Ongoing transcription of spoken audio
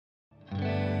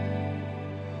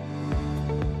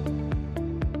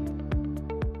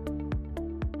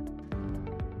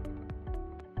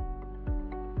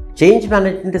Change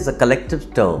management is a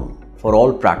collective term for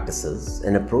all practices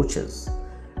and approaches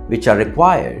which are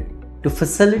required to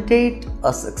facilitate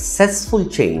a successful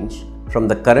change from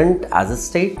the current as a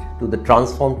state to the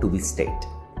transformed to be state.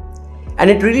 And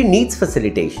it really needs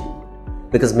facilitation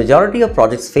because majority of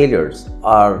projects failures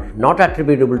are not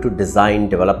attributable to design,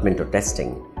 development or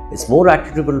testing. It's more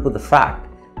attributable to the fact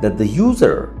that the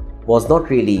user was not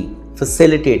really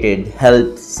facilitated,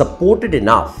 helped, supported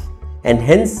enough, and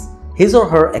hence his or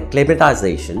her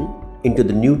acclimatization into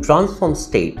the new transformed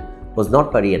state was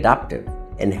not very adaptive,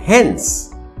 and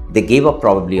hence they gave up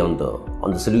probably on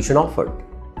the solution offered.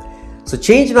 So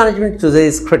change management today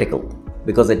is critical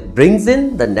because it brings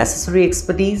in the necessary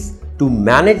expertise to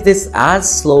manage this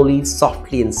as slowly,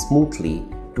 softly and smoothly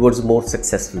towards a more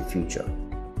successful future.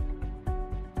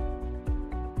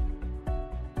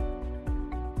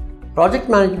 Project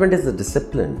management is the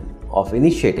discipline of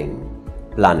initiating,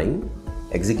 planning,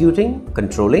 executing,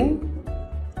 controlling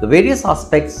the various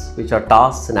aspects which are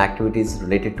tasks and activities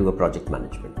related to a project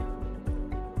management.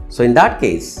 So in that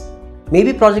case,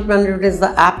 maybe project management is the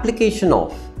application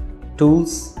of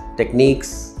tools,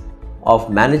 techniques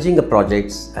of managing a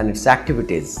project and its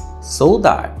activities so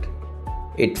that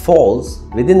it falls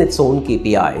within its own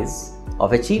KPIs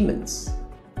of achievements.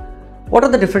 What are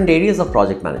the different areas of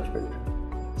project management?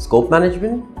 Scope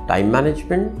management, time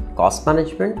management, cost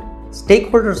management,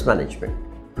 stakeholders management,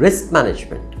 risk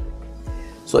management.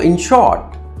 So in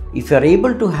short, if you are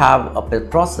able to have a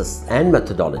process and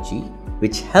methodology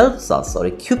which helps us or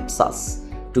equips us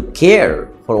to care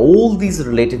for all these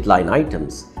related line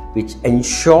items which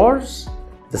ensures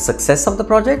the success of the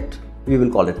project, we will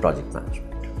call it project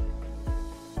management.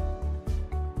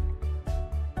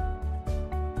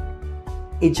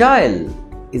 Agile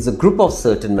is a group of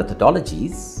certain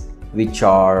methodologies which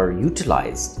are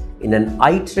utilized in an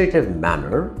iterative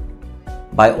manner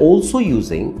by also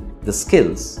using the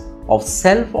skills of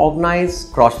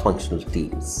self-organized cross-functional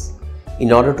teams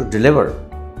in order to deliver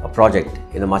a project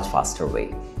in a much faster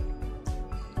way.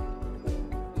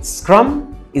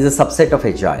 Scrum is a subset of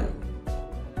Agile.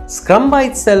 Scrum by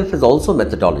itself is also a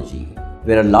methodology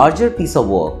where a larger piece of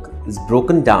work is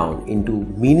broken down into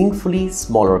meaningfully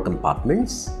smaller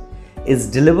compartments, is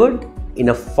delivered in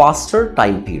a faster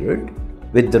time period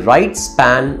with the right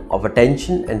span of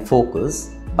attention and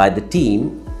focus by the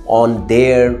team on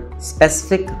their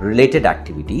specific related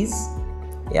activities,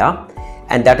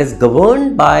 and that is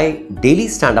governed by daily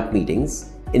stand-up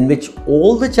meetings in which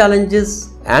all the challenges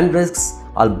and risks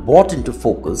are brought into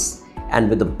focus, and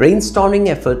with the brainstorming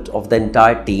effort of the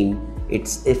entire team,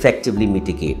 it's effectively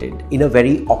mitigated in a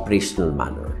very operational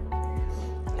manner.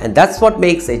 And that's what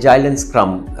makes Agile and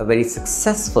Scrum a very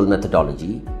successful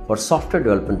methodology for software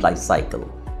development life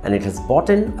cycle, and it has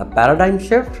brought in a paradigm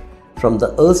shift from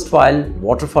the erstwhile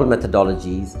waterfall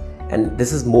methodologies, and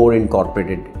this is more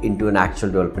incorporated into an actual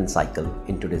development cycle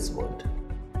in today's world.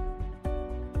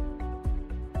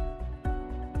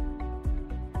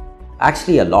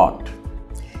 Actually a lot.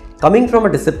 Coming from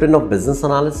a discipline of business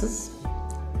analysis,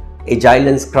 Agile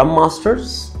and Scrum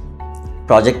Masters,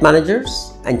 project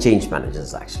managers and change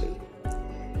managers actually.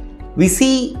 We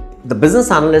see the business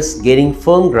analyst gaining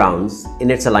firm grounds in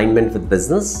its alignment with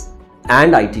business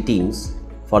and IT teams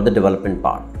for the development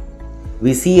part.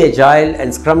 We see Agile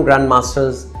and Scrum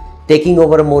Grandmasters taking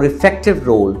over a more effective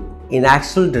role in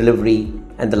actual delivery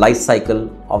and the life cycle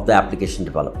of the application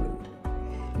development.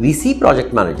 We see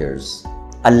project managers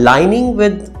aligning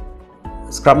with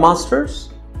Scrum Masters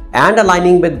and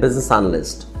aligning with business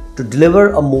analysts to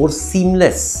deliver a more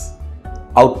seamless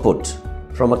output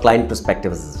from a client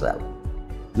perspective as well.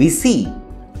 We see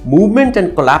movement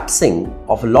and collapsing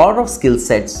of a lot of skill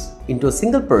sets into a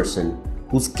single person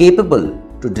who's capable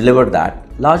to deliver that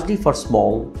largely for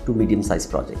small to medium-sized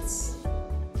projects.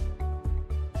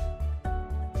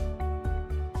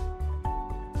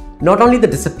 Not only the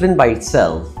discipline by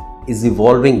itself is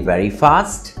evolving very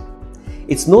fast,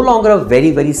 it's no longer a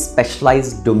very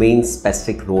specialized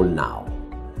domain-specific role now.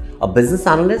 A business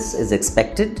analyst is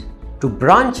expected to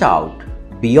branch out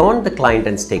beyond the client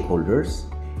and stakeholders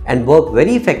and work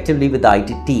very effectively with the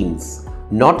IT teams,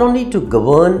 not only to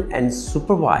govern and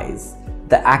supervise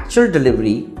the actual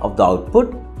delivery of the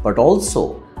output, but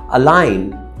also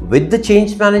align with the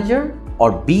change manager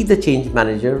or be the change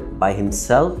manager by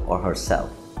himself or herself.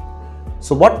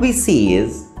 So what we see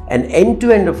is an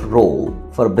end-to-end of role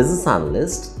for a business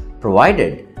analyst,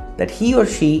 provided that he or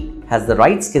she has the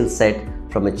right skill set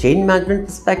from a change management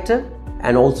perspective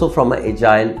and also from an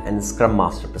Agile and Scrum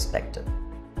Master perspective.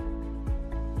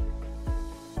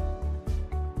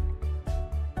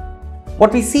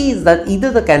 What we see is that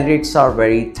either the candidates are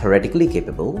very theoretically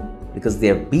capable because they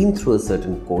have been through a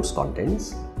certain course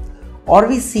contents, or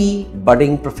we see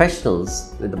budding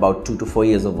professionals with about 2 to 4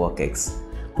 years of work ex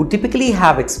who typically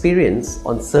have experience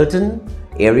on certain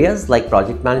areas like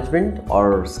project management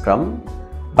or Scrum,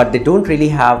 but they don't really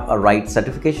have a right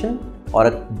certification or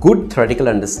a good theoretical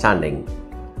understanding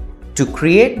to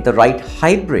create the right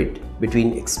hybrid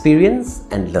between experience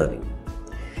and learning.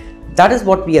 That is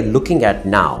what we are looking at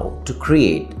now to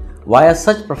create via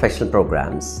such professional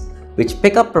programs which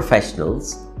pick up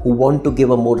professionals who want to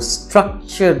give a more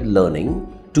structured learning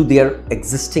to their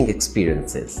existing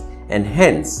experiences and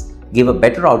hence give a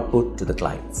better output to the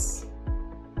clients.